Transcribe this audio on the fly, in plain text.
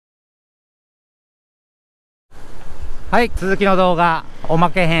はい、続きの動画お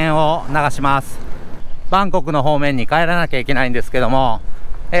まけ編を流します。バンコクの方面に帰らなきゃいけないんですけども、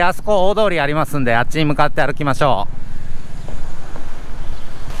あそこ大通りありますんで、あっちに向かって歩きましょ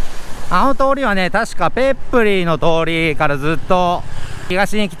う。あの通りはね、確かペップリーの通りからずっと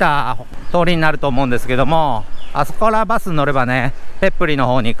東に来た通りになると思うんですけども、あそこからバスに乗ればね、ペップリーの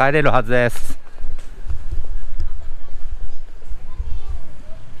方に帰れるはずです。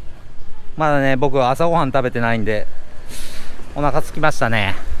まだね、僕は朝ごはん食べてないんでお腹空きました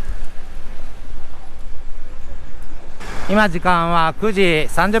ね。今時間は9時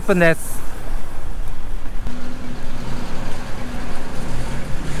30分です。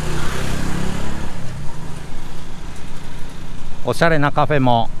おしゃれなカフェ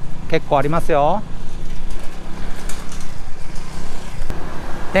も結構ありますよ。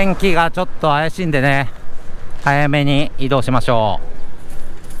天気がちょっと怪しいんでね、早めに移動しましょ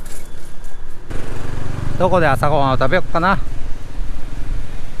う。どこで朝ごはんを食べようかな。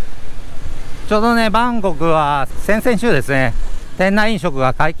ちょうどね、バンコクは先々週ですね、店内飲食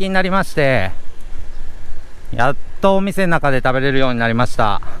が解禁になりまして、やっとお店の中で食べれるようになりまし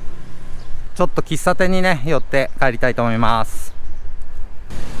た。ちょっと喫茶店にね、寄って帰りたいと思います。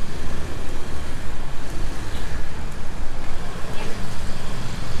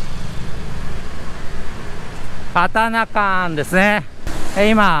パタナカーンですね。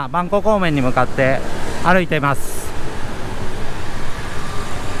今バンコク方面に向かって歩いています。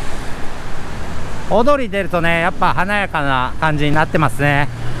大通り出るとね、やっぱ華やかな感じになってますね。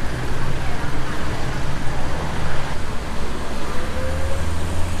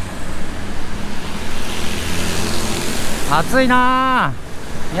暑いなあ。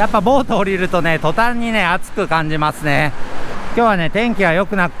やっぱボート降りるとね、途端にね、暑く感じますね。今日はね、天気が良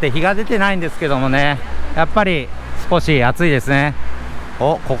くなくて日が出てないんですけどもね、やっぱり少し暑いですね。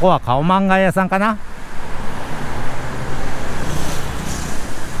お、ここはカオマンガイ屋さんかな。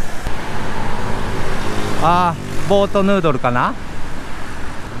あー、ボートヌードルかな。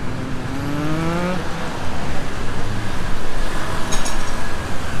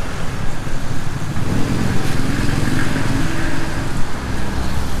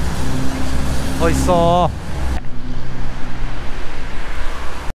美味しそう。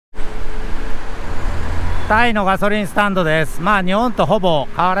タイのガソリンスタンドです。まあ日本とほぼ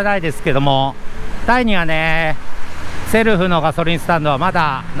変わらないですけども、タイにはね、セルフのガソリンスタンドはま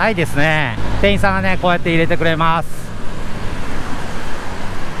だないですね。店員さんがね、こうやって入れてくれます。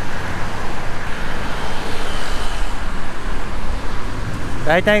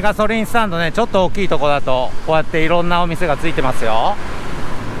だいたいガソリンスタンドね、ちょっと大きいとこだとこうやっていろんなお店がついてますよ。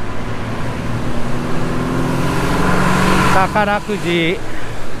宝くじ、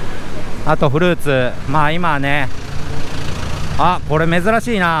あとフルーツ。まあ今はね、あ、これ珍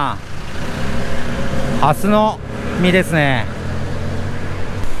しいな、ハスの実ですね。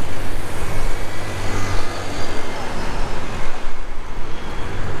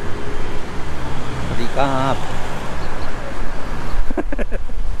リカー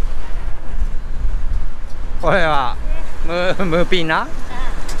これはムーピンな、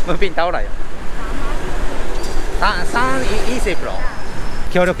ムーピン倒らよ。3いいセープロ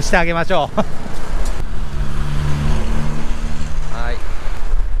協力してあげましょうはい、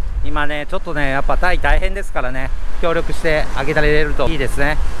今ね、ちょっとね、やっぱタイ大変ですからね、協力してあげられるといいです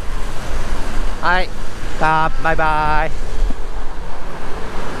ね。はい、バイバイ。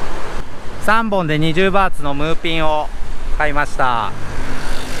3本で20バーツのムーピンを買いました。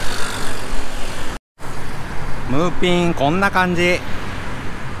ムーピンこんな感じ。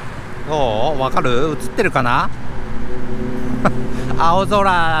どう？わかる？映ってるかな青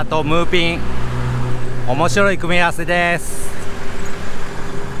空とムーピン、面白い組み合わせです。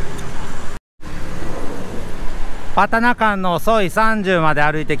パタナカンの遅い30まで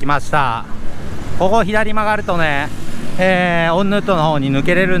歩いてきました。ここ左曲がるとね、オンヌットの方に抜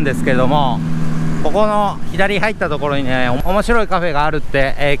けれるんですけども、ここの左入ったところにね、面白いカフェがあるっ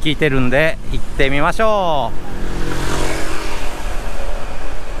て、聞いてるんで行ってみましょ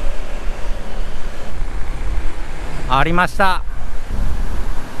う。ありました。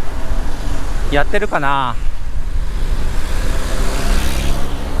やってるかな。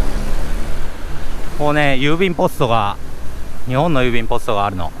こうね、郵便ポストが、日本の郵便ポストがあ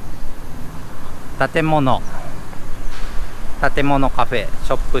るの。建物カフェ、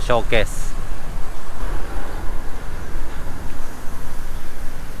ショップショーケース。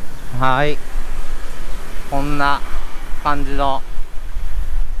はい、こんな感じの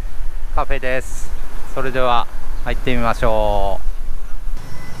カフェです。それでは入ってみましょう。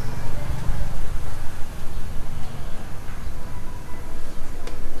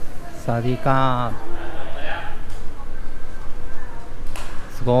サディカーン。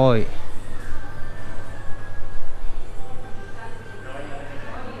すごい。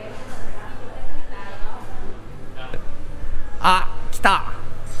あ、来た。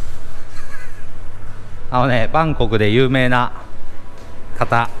バンコクで有名な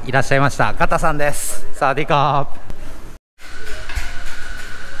方いらっしゃいました。ガタさんです。サワディーカー。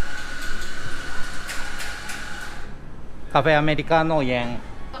カフェアメリカ農園。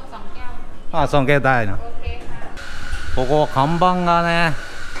あ、ソンケータイな。ここ看板がね、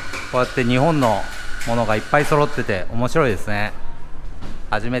こうやって日本のものがいっぱい揃ってて面白いですね。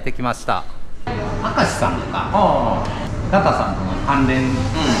初めて来ました。明石さんとかガタさんとの関連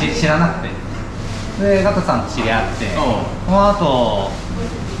知らなくて、でガタさんと知り合って、その後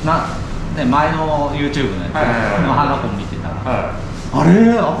前の YouTube のやつの花子見てたら、あれ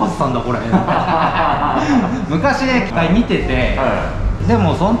明石さんだこれ昔ね機械見てて、で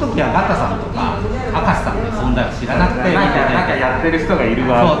もその時はガタさんとか明石さんの存在を知らなくて見てて、なんかやってる人がいる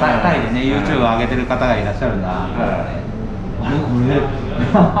わ。そう、タイでね YouTube を上げてる方がいらっしゃるんだみたいなね。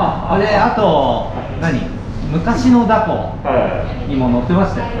あれあと昔のダコにも載ってま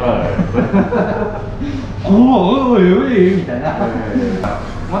したよ。おいおいみたいな。で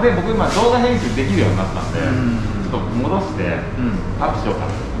僕今動画編集できるようになったんで、ちょっと戻してアップしようか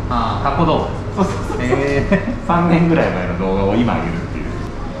な。ああ、過去動画。そうそうそう。3年ぐらい前の動画を今上げるっていう。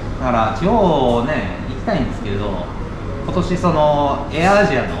だから今日ね行きたいんですけど、今年そのエアア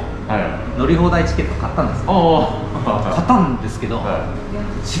ジアの乗り放題チケット買ったんですよ。買ったんですけど、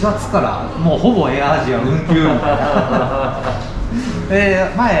4月からもうほぼエアアジア運休みたいな。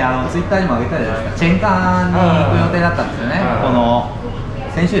で前ツイッターにも上げたじゃないですか。チェンカンに行く予定だったんですよね。この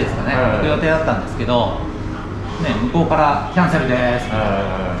先週ですかね、行く予定だったんですけど、向こうからキャンセルです。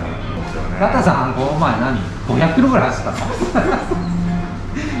ガタさんこの前500キロぐらい走ったの。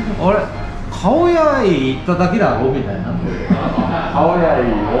あれ顔屋行っただけだろみたいな。顔屋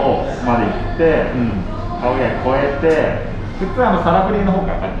をまで行って、顔屋越えて、普通サラフリーの方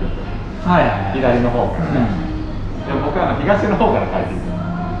から帰ってくる。左の方からね。でも僕は東の方から帰ってくる。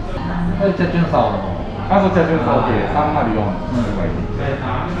チャチュンサオの。そう、チャチュンサオ系304とか行って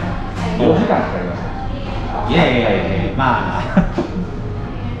4時間かかりました。いやまあ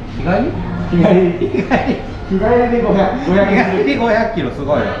日帰りで500キロす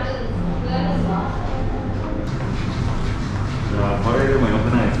ごいよ。これでも良く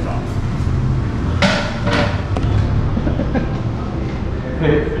ないですか。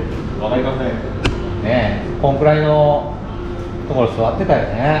わかりませんね。こんくらいのところ座ってたよ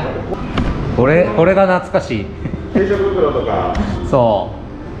ね。これが懐かしい。定食袋とかそ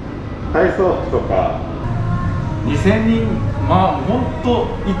う体操服とか2000人、まあほんと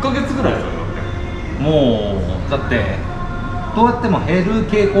1ヶ月ぐらいですよ。もうだってどうやっても減る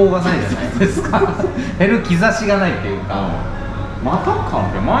傾向がないじゃないですか。減る兆しがないっていうか、またか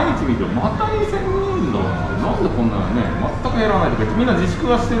って毎日見てまた2000人だって、なんでこんなのね全く減らないとか、みんな自粛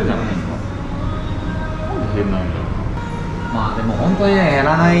はしてるじゃないですか。なんで減らないんだろう。まあでも本当にねや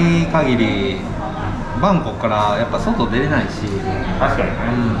らない限りバンコクからやっぱ外出れないし。確かにね、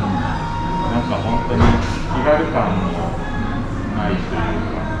なんか本当に気軽感もないというか、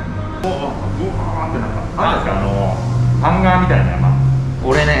ブワーってなんか何ですか、ハンガーみたいな山。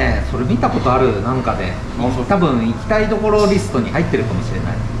俺ねそれ見たことある。なんかで多分行きたいところリストに入ってるかもしれ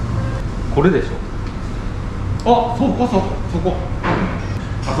ない。これでしょ。あ、そこ。あ、そ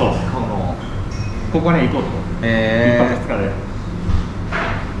う、ここね行こうと。1泊2日で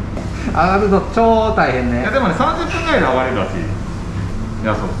上がると超大変ね。いやでもね30分ぐらいで上がれるらしい。い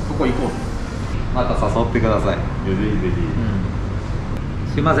や、そこ行こうと。また誘ってください。ぜひぜひ。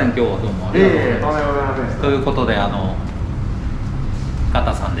すいません、今日はどうもありがとうございます。とんでもございませんでした。ということでガ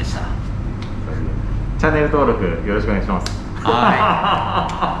タさんでした。チャンネル登録よろしくお願いします。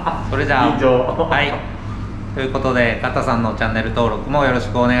はい。それじゃあはい。ということでガタさんのチャンネル登録もよろし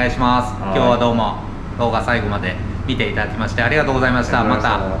くお願いします。今日はどうも動画最後まで見ていただきましてありがとうございました。ま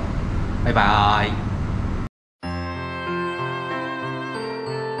たバイバーイ。